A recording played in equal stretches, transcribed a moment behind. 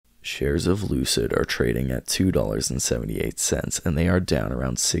Shares of Lucid are trading at $2.78, and they are down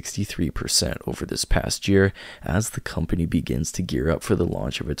around 63% over this past year as the company begins to gear up for the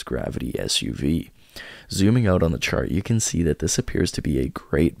launch of its Gravity SUV. Zooming out on the chart, you can see that this appears to be a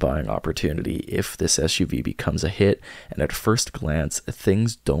great buying opportunity if this SUV becomes a hit, and at first glance,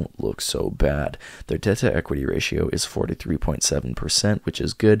 things don't look so bad. Their debt-to-equity ratio is 43.7%, which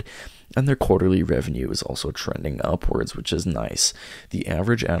is good, and their quarterly revenue is also trending upwards, which is nice. The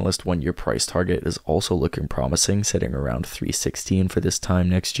average analyst one-year price target is also looking promising, sitting around $316 for this time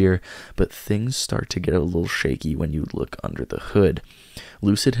next year, but things start to get a little shaky when you look under the hood.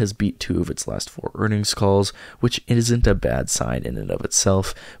 Lucid has beat 2 of its last 4 earnings calls, which isn't a bad sign in and of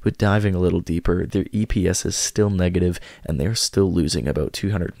itself, but diving a little deeper, their EPS is still negative, and they're still losing about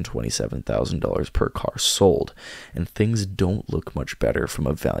 $227,000 per car sold, and things don't look much better from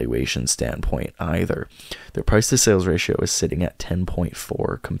a valuation standpoint either. Their price-to-sales ratio is sitting at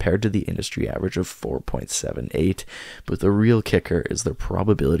 10.4 compared to the industry average of 4.78, but the real kicker is their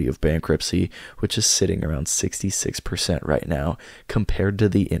probability of bankruptcy, which is sitting around 66% right now, compared to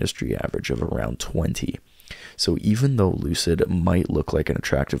the industry average of around 20. So even though Lucid might look like an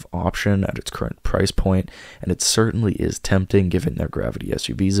attractive option at its current price point, and it certainly is tempting given their Gravity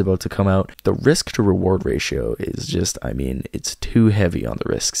SUV is about to come out, the risk to reward ratio is just, it's too heavy on the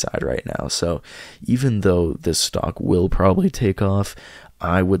risk side right now. So even though this stock will probably take off,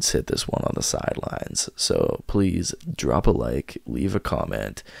 I would sit this one on the sidelines. So please drop a like, leave a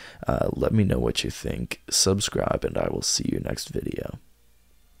comment, let me know what you think, subscribe, and I will see you next video.